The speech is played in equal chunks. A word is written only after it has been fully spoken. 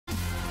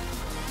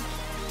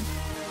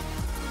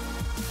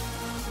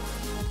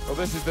Well,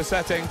 this is the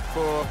setting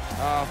for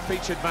our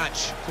featured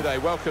match today.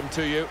 Welcome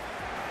to you.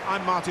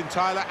 I'm Martin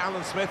Tyler.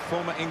 Alan Smith,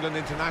 former England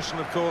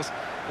international, of course,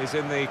 is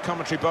in the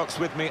commentary box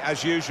with me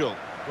as usual.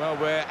 Well,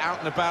 we're out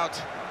and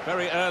about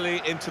very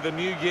early into the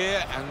new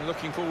year and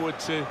looking forward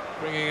to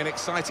bringing an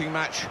exciting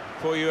match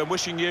for you and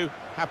wishing you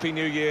Happy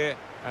New Year,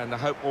 and I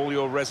hope all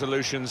your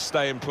resolutions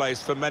stay in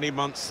place for many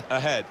months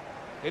ahead.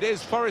 It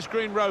is Forest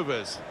Green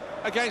Rovers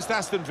against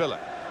Aston Villa.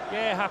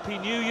 Yeah, Happy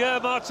New Year,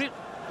 Martin.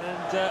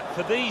 And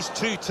for these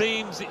two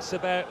teams, it's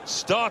about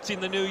starting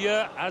the new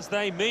year as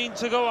they mean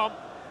to go on.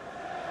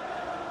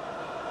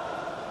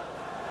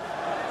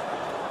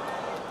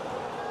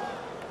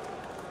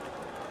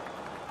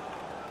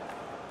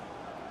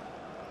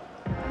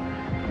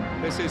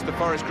 This is the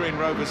Forest Green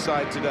Rovers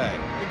side today.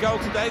 In goal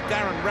today,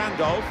 Darren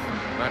Randolph.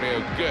 Mario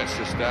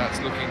Götze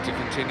starts looking to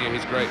continue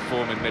his great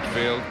form in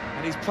midfield.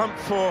 And he's pumped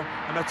for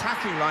an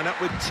attacking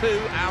lineup with two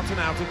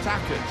out-and-out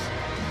attackers.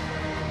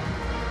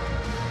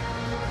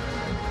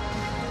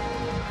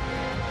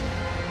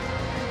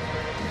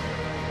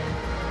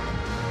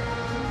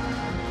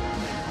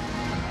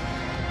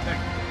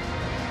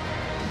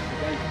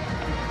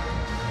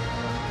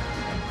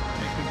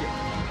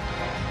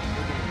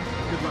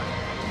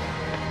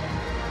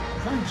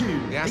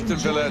 The Aston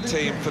Villa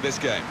team for this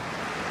game.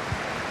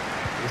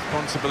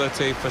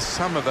 Responsibility for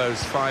some of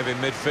those five in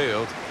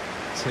midfield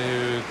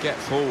to get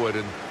forward,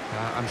 and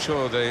I'm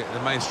sure the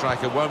main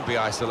striker won't be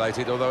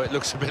isolated, although it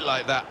looks a bit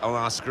like that on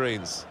our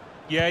screens.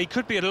 Yeah, he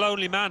could be a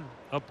lonely man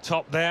up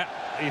top there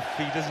if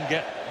he doesn't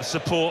get the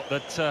support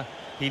that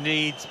he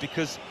needs,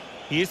 because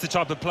he is the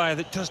type of player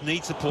that does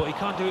need support. He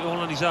can't do it all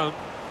on his own.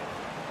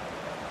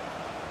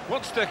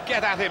 Wants to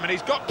get at him, and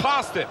he's got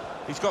past him.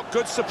 He's got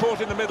good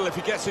support in the middle if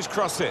he gets his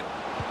cross in.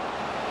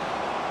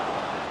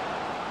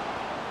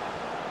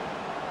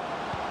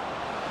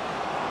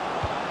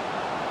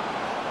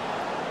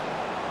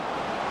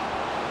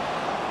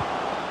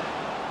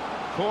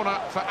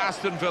 Corner for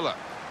Aston Villa.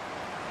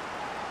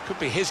 Could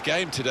be his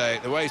game today,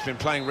 the way he's been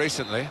playing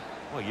recently.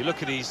 Well, you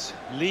look at his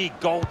league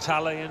goal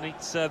tally, and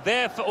it's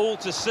there for all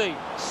to see.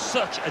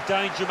 Such a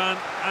danger man,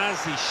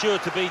 as he's sure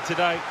to be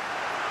today.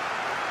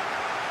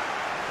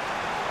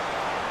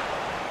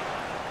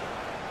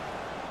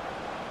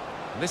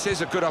 This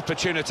is a good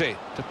opportunity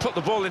to put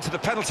the ball into the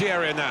penalty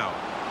area now.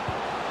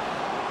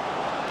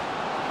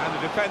 And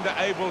the defender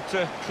able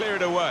to clear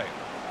it away.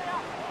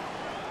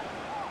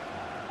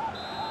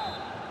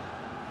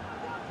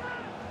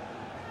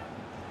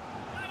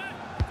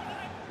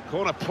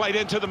 Corner played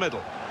into the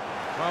middle.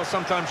 Well,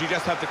 sometimes you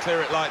just have to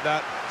clear it like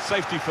that.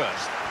 Safety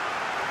first.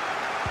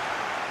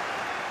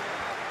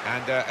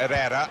 And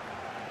Herrera.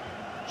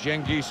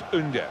 Cengiz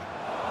Ünder.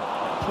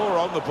 Poor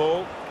on the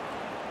ball.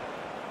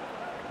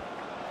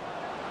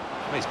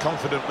 He's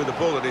confident with the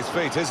ball at his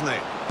feet, isn't he?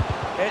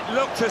 It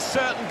looked a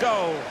certain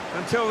goal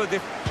until the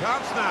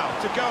chance now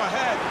to go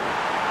ahead.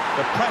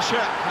 The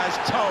pressure has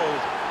told,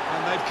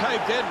 and they've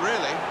caved in,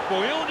 really. Well,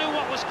 we all knew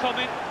what was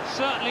coming.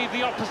 Certainly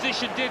the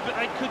opposition did, but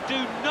they could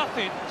do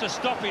nothing to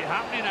stop it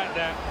happening out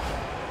there.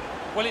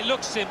 Well, it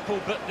looks simple,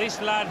 but this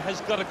lad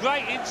has got a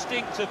great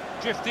instinct of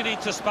drifting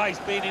into space,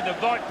 being in the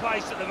right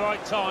place at the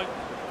right time.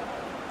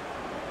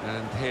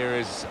 And here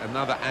is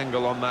another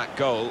angle on that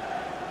goal.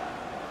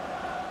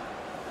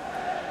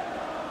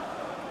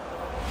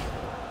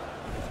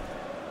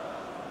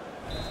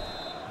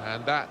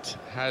 And that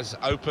has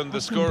opened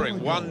the scoring.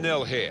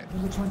 1-0 here.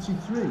 Number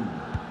 23,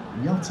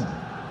 Yota.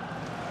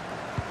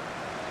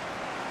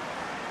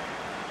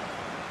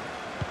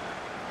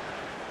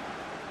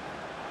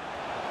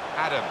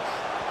 Adams.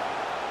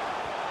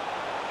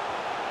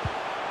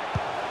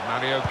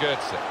 Mario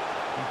Götze.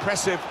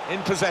 Impressive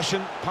in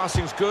possession.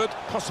 Passing's good,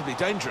 possibly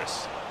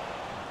dangerous.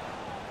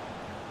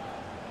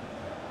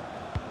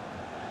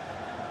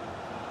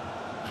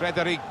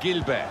 Frederic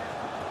Gilbert.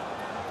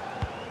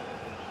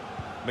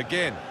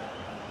 McGinn.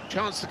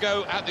 Chance to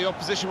go at the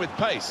opposition with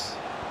pace.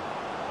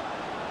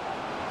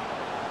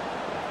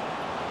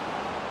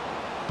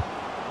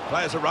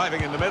 Players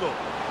arriving in the middle.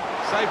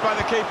 Saved by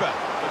the keeper,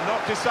 but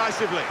not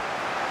decisively.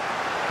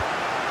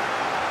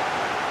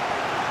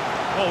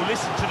 Oh,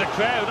 listen to the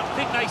crowd. I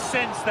think they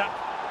sense that.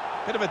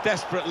 Bit of a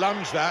desperate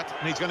lunge, that,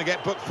 and he's going to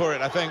get booked for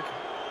it, I think.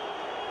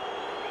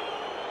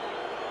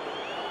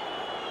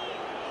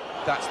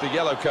 That's the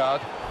yellow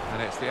card,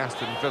 and it's the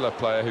Aston Villa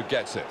player who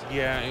gets it.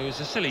 Yeah, it was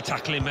a silly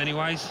tackle in many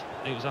ways.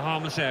 It was a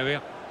harmless area.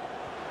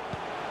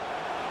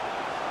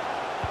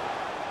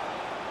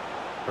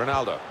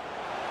 Ronaldo.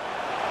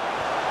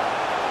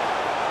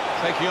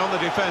 Taking on the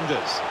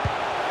defenders.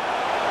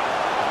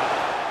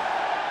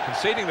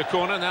 Conceding the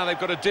corner, now they've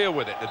got to deal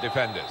with it, the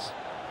defenders.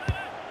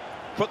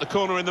 Put the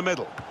corner in the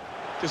middle.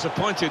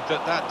 Disappointed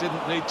that that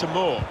didn't lead to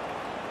more.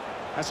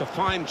 That's a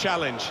fine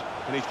challenge,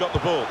 and he's got the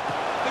ball.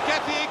 To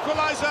get the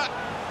equaliser.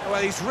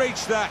 Well, he's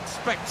reached that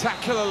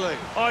spectacularly.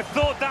 I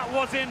thought that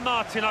was in,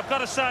 Martin, I've got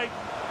to say.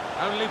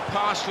 Only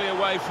partially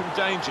away from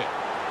danger.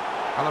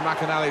 Alan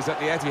McInally's at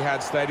the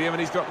Etihad Stadium, and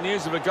he's got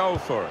news of a goal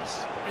for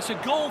us. It's a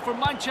goal for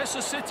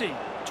Manchester City.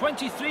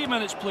 23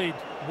 minutes played,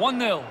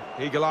 1-0.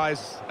 Eagle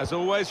eyes, as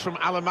always, from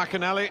Alan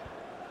McInally.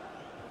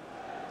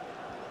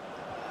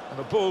 And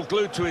the ball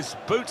glued to his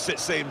boots, it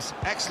seems.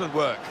 Excellent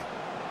work.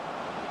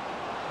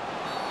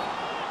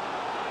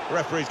 The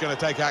referee's going to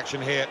take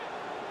action here.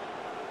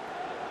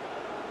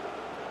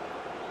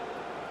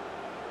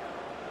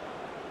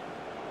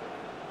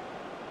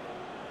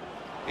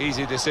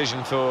 Easy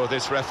decision for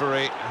this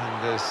referee,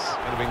 and there's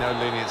going to be no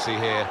leniency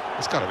here.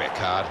 It's got to be a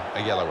card,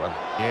 a yellow one.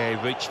 Yeah,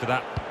 he reached for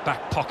that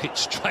back pocket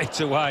straight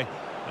away,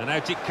 and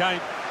out it came.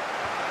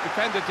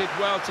 Defender did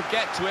well to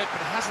get to it,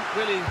 but hasn't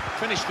really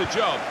finished the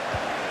job.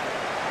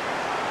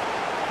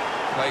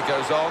 Play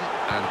goes on,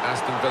 and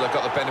Aston Villa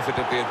got the benefit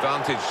of the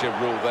advantage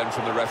rule then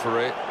from the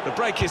referee. The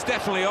break is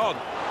definitely on.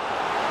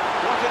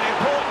 What an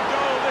important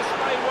goal this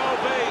may well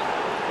be.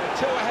 They're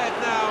 2 ahead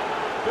now,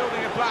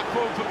 building a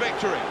platform for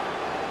victory.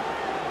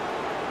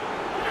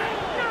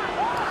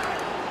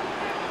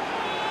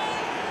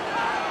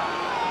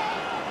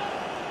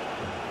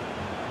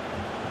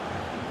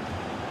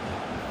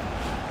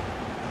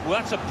 Well,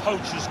 that's a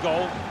poacher's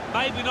goal.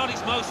 Maybe not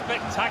his most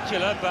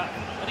spectacular, but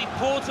an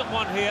important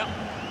one here.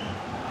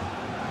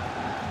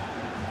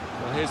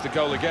 Well, here's the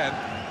goal again.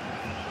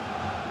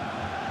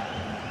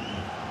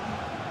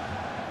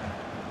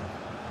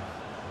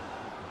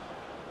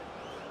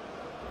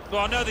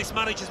 Well, I know this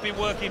manager's been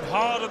working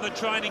hard on the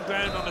training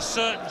ground on a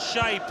certain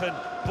shape, and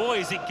boy,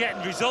 is it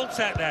getting results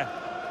out there.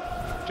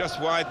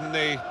 Just widen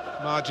the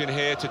margin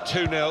here to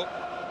 2-0.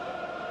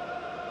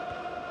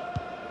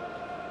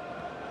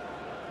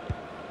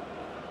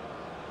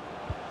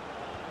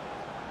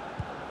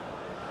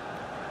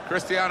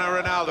 Cristiano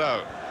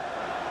Ronaldo.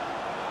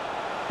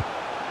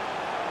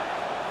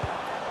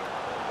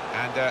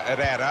 And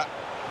Herrera.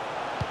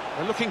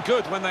 They're looking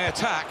good when they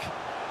attack.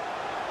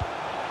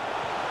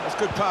 That's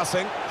good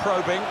passing,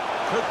 probing.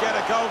 Could get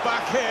a goal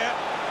back here.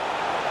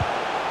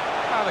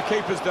 Well, the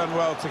keeper's done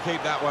well to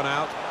keep that one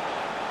out.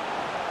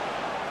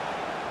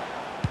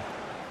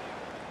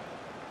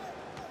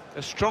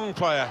 A strong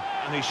player,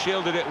 and he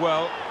shielded it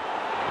well.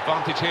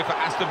 Advantage here for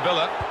Aston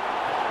Villa.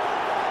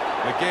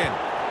 McGinn.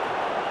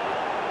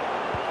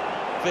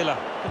 Villa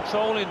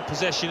controlling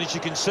possession, as you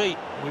can see.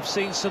 We've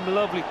seen some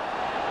lovely...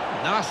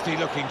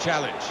 Nasty-looking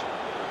challenge.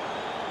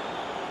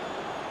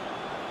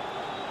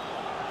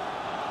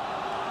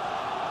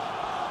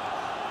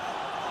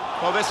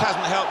 Well, this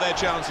hasn't helped their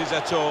chances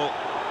at all.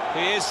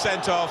 He is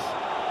sent off,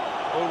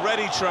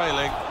 already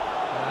trailing.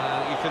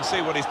 You can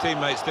see what his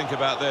teammates think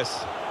about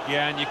this.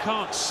 Yeah, and you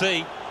can't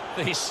see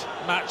this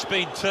match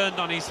being turned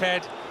on his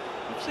head.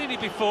 We've seen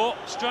it before.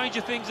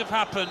 Stranger things have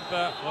happened,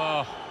 but...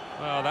 oh,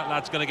 well, that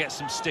lad's going to get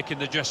some stick in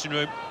the dressing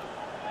room.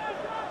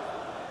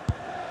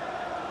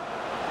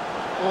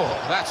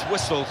 Oh, that's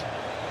whistled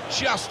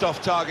just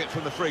off target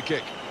from the free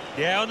kick.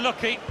 Yeah,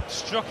 unlucky.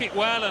 Struck it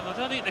well, and I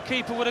don't think the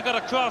keeper would have got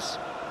across.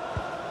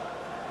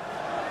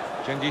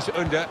 Cengiz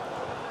Ünder.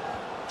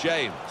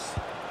 James.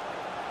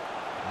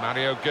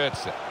 Mario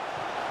Götze.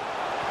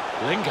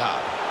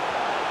 Lingard.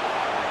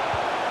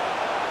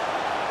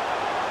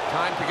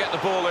 Time to get the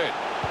ball in.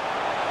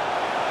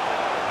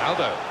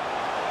 Aldo.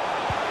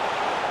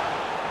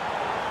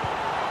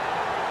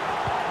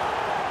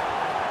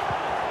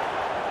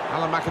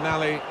 Alan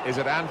McInally is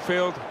at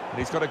Anfield, and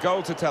he's got a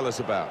goal to tell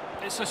us about.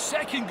 It's a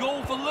second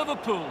goal for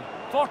Liverpool.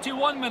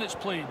 41 minutes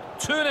played,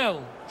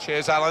 2-0.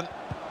 Cheers, Alan.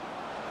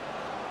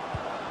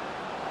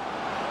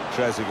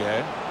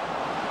 Trezeguet.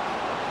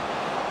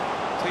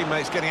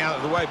 Teammates getting out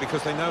of the way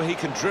because they know he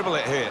can dribble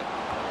it here.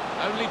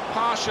 Only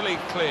partially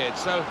cleared,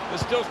 so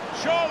there's still...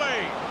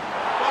 Surely!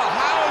 Well,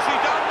 how has he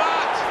done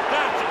that?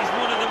 That is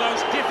one of the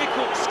most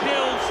difficult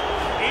skills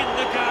in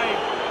the game.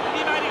 And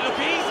he made it look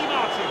easy,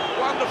 Martin.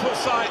 Wonderful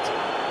sight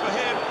for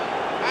him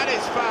and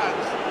his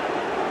fans.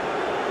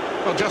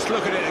 Well, just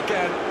look at it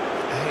again.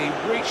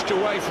 He reached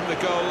away from the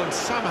goal and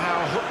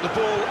somehow hooked the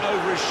ball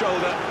over his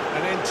shoulder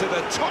and into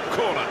the top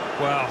corner.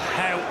 Well,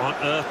 how on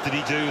earth did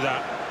he do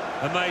that?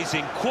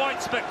 Amazing,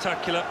 quite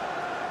spectacular.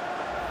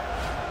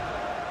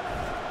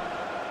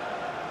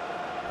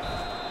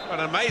 An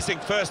amazing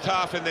first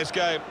half in this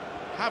game.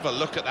 Have a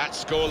look at that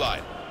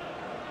scoreline.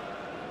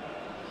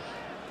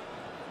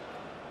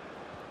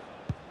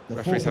 The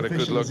referee's had a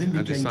good look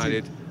and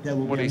decided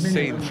what he's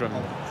seen from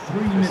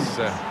this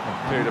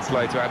period of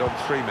play to add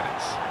on 3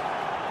 minutes.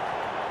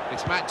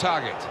 It's Matt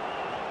Target.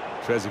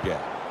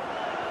 Trezeguet.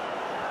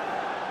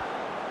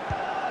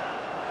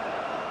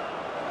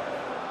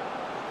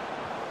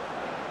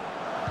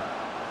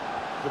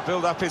 The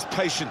build-up is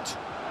patient.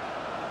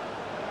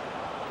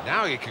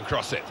 Now you can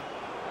cross it.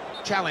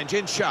 Challenge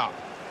in sharp.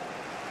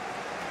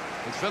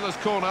 It's Villa's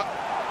corner.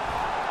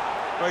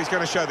 Well, he's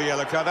going to show the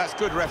yellow card. That's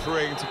good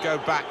refereeing to go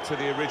back to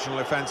the original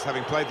offence,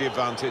 having played the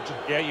advantage.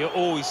 Yeah, you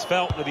always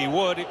felt that he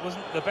would. It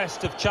wasn't the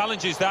best of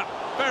challenges, that.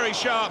 Very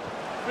sharp.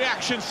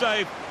 Reaction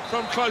save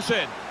from close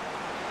in.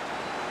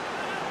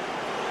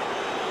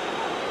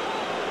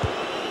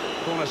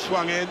 Corner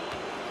swung in.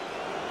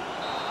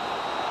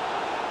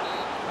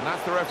 And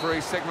that's the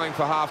referee signalling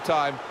for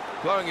half-time,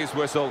 blowing his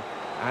whistle,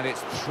 and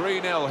it's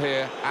 3-0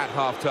 here at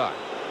half-time.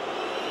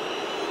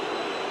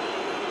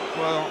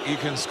 Well, you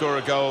can score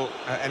a goal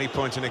at any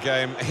point in a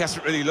game. He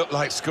hasn't really looked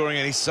like scoring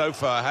any so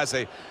far, has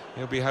he?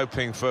 He'll be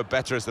hoping for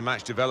better as the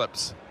match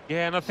develops.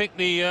 Yeah, and I think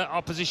the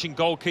opposition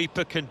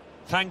goalkeeper can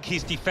thank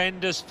his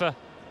defenders for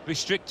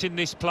restricting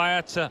this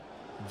player to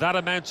that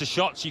amount of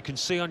shots you can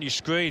see on your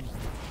screen.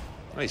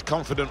 Well, he's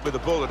confident with the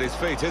ball at his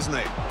feet, isn't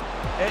he?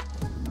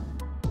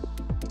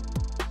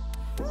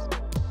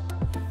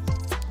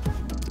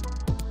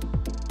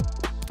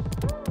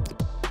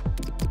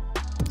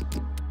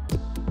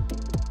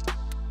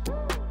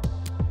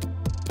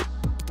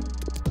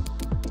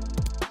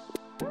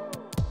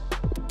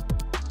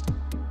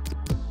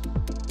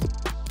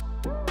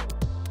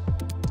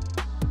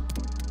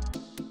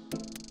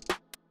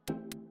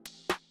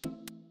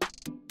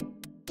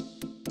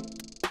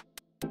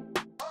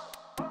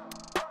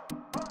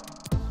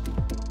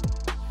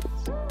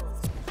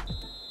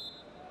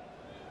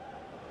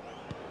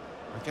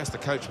 I guess the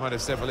coach might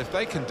have said, well, if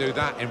they can do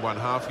that in one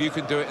half, you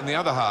can do it in the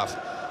other half.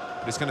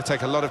 But it's going to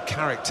take a lot of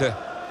character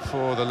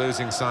for the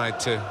losing side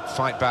to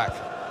fight back.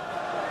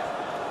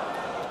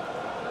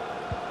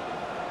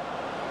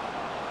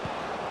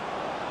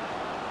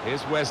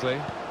 Here's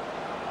Wesley.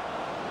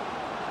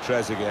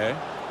 Trezeguet.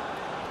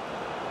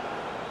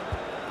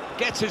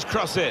 Gets his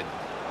cross in.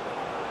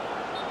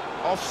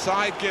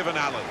 Offside given,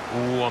 Alan.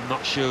 Oh, I'm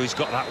not sure he's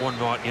got that one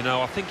right, you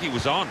know. I think he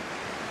was on.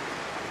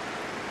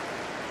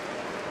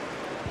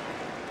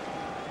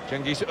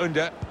 Cengiz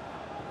Ünder.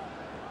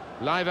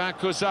 Leiva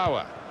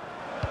Kurzawa.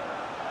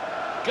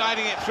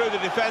 Guiding it through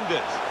the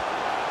defenders.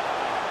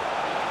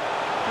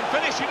 Can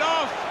finish it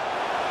off.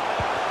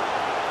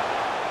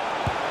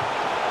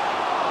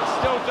 It's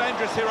still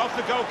dangerous here off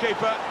the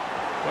goalkeeper.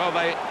 Well,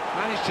 they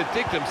managed to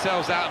dig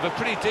themselves out of a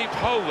pretty deep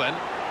hole then.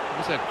 It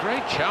was a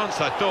great chance,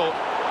 I thought.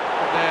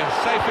 But they're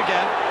safe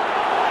again.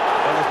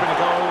 Well, there's been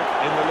a goal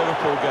in the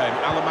Liverpool game.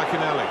 Alan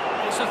McInally.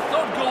 It's a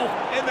third goal.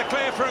 In the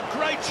clear for a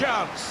great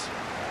chance.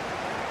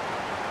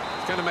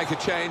 It's going to make a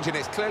change, and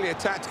it's clearly a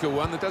tactical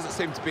one. There doesn't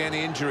seem to be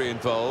any injury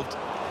involved.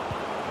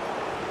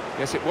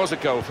 Yes, it was a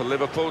goal for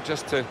Liverpool,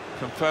 just to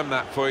confirm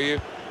that for you.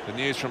 The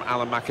news from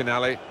Alan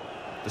McInally.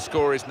 The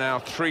score is now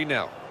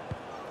 3-0.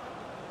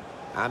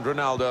 And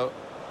Ronaldo.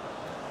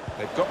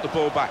 They've got the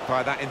ball back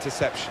by that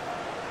interception.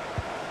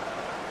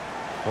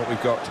 What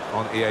we've got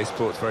on EA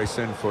Sports very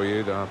soon for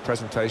you, the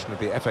presentation of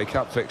the FA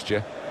Cup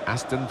fixture.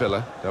 Aston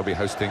Villa, they'll be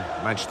hosting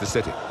Manchester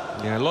City.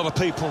 Yeah, a lot of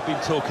people have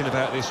been talking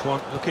about this one.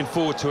 Looking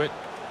forward to it.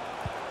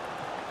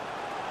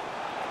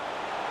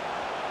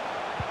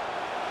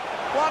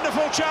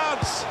 Wonderful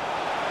chance!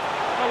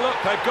 Oh, look,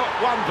 they've got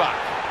one back.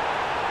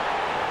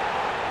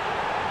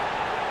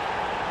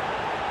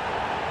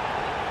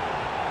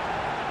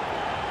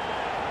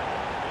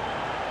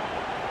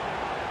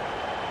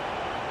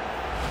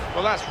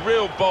 Well, that's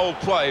real bold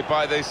play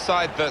by the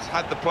side that's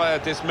had the player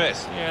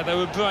dismissed. Yeah, they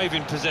were brave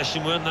in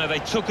possession, weren't they?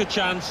 They took a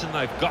chance and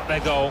they've got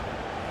their goal.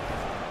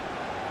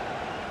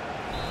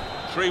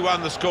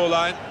 3-1 the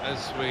scoreline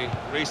as we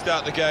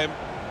restart the game.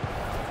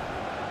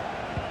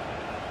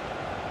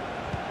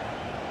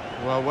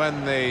 Well,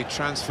 when the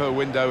transfer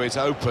window is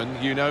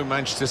open, you know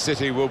Manchester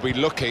City will be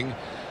looking,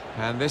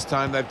 and this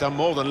time they've done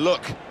more than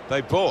look,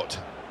 they bought.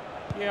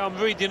 Yeah, I'm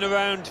reading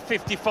around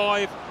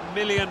 £55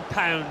 million,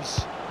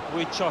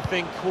 which I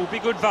think will be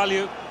good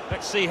value.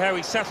 Let's see how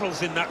he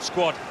settles in that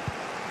squad.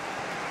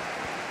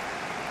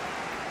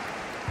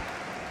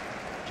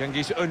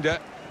 Cengiz Ünder.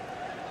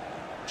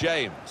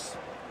 James.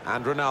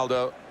 And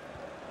Ronaldo.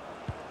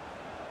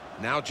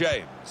 Now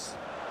James.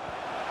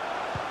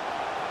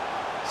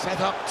 Set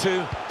up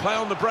to play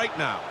on the break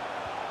now.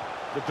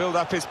 The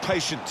build-up is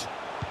patient.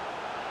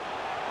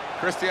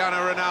 Cristiano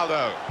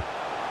Ronaldo.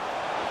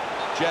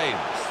 James.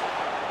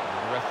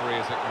 And the referee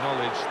has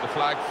acknowledged the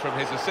flag from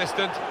his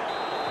assistant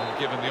and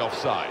given the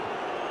offside.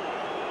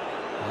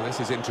 Well, this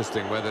is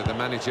interesting, whether the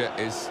manager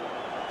is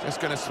just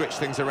going to switch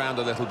things around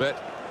a little bit.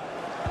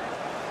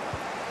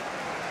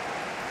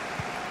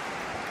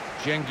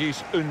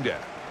 Cengiz Ünder.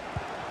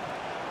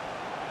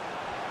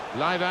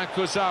 Leiva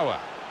Kurzawa.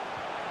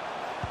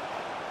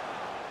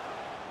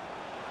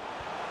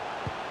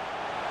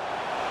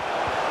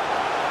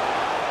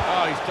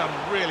 Oh, he's done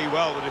really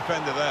well, the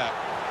defender there.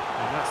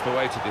 And that's the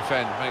way to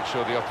defend, make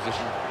sure the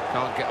opposition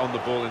can't get on the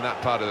ball in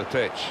that part of the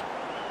pitch.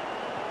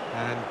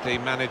 And the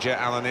manager,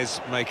 Alan,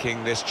 is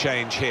making this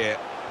change here.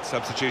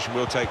 Substitution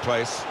will take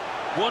place.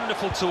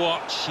 Wonderful to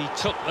watch. He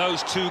took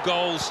those 2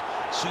 goals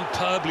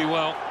superbly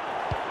well.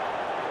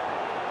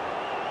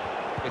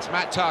 It's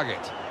Matt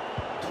Targett.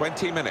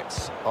 20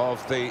 minutes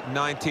of the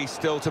 90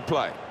 still to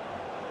play.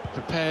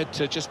 Prepared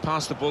to just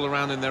pass the ball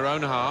around in their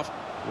own half,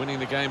 winning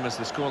the game as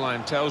the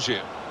scoreline tells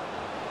you.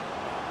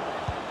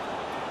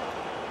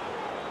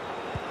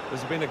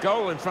 There's been a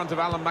goal in front of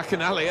Alan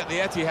McInally at the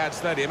Etihad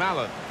Stadium.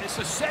 Alan. It's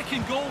the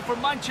second goal for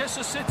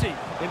Manchester City.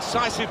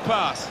 Incisive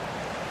pass.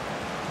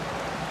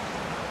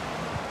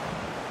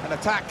 An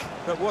attack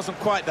that wasn't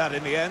quite that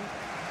in the end.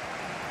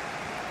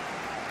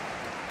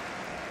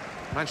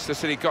 Manchester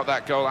City got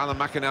that goal. Alan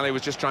McInally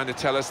was just trying to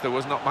tell us there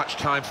was not much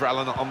time for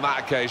Alan on that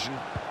occasion.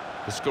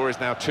 The score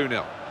is now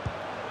 2-0.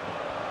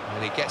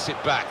 And he gets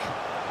it back.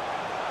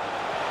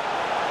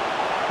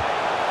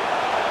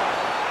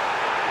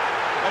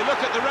 They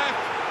look at the ref,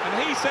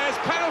 and he says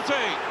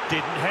penalty.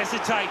 Didn't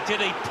hesitate,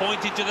 did he?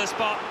 Pointed to the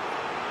spot.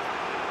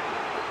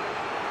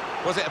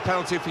 Was it a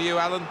penalty for you,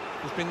 Alan?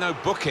 There's been no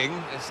booking.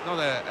 It's not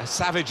a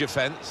savage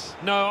offence.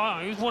 No,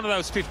 it was one of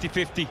those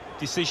 50-50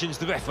 decisions.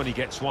 The ref only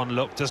gets one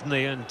look, doesn't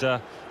he? And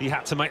he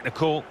had to make the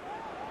call.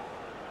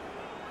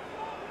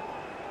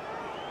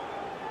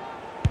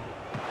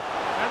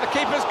 And the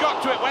keeper's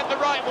got to it, went the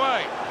right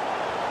way.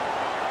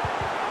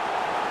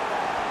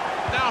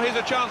 Now here's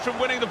a chance from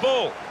winning the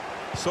ball.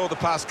 Saw the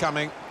pass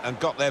coming and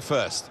got there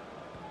first.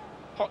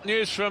 Hot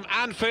news from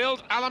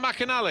Anfield, Alan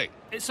McInally.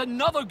 It's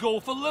another goal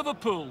for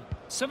Liverpool.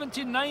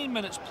 79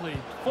 minutes played,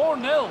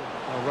 4-0. Well,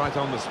 right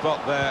on the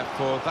spot there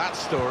for that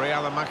story,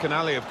 Alan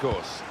McInally, of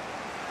course.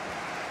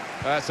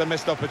 That's a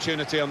missed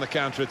opportunity on the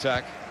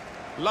counter-attack.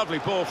 Lovely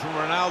ball from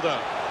Ronaldo.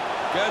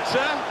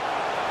 Goetze.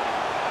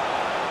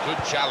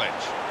 Good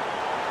challenge.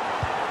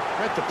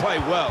 Read the play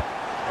well.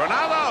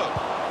 Ronaldo!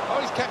 Oh,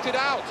 he's kept it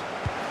out.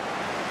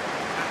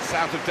 That's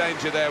out of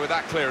danger there with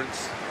that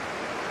clearance.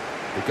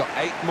 We've got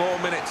 8 more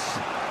minutes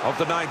of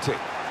the 90.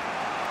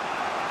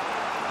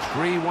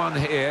 3-1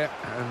 here,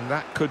 and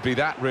that could be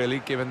that, really,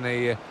 given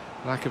the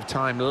lack of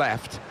time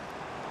left.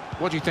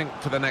 What do you think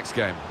for the next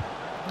game?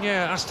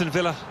 Yeah, Aston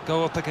Villa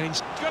go up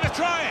against... He's going to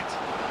try it!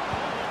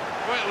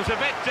 Well, it was a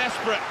bit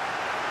desperate,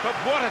 but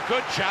what a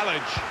good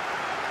challenge.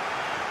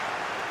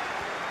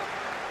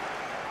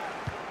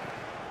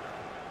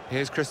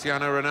 Here's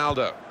Cristiano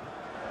Ronaldo.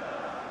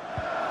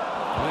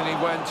 And then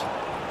he went,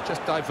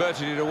 just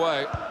diverted it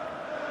away.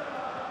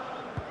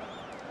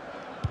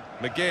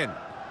 McGinn,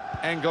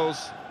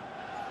 Engels.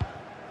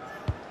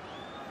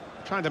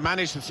 Trying to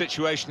manage the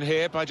situation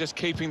here by just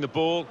keeping the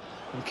ball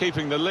and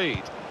keeping the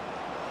lead.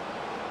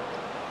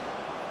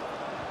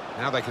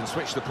 Now they can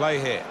switch the play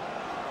here.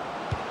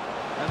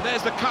 And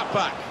there's the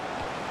cutback.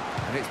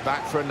 And it's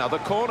back for another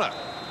corner.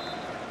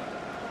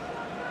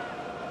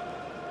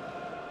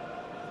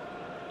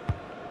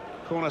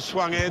 Corner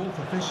swung in.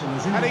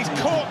 And he's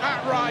caught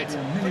that right,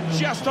 but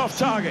just off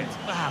target.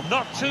 Wow,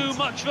 not too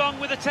much wrong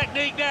with the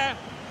technique there.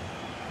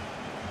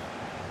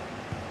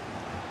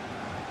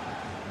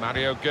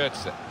 Mario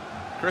Götze.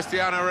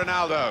 Cristiano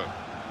Ronaldo.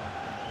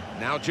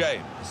 Now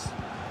James.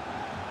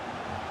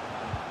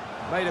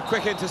 Made a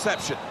quick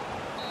interception.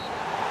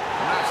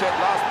 And that's it,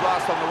 last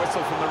blast on the whistle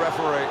from the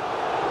referee.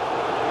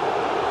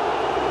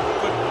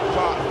 Good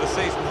part of the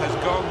season has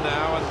gone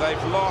now, and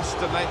they've lost,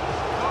 and they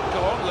can't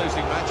go on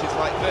losing matches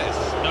like this.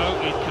 No,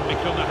 it can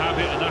become a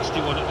habit, a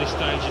nasty one at this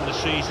stage in the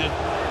season.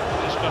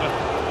 Just got to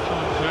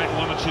try and correct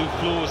 1 or 2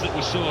 flaws that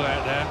we saw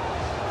out there.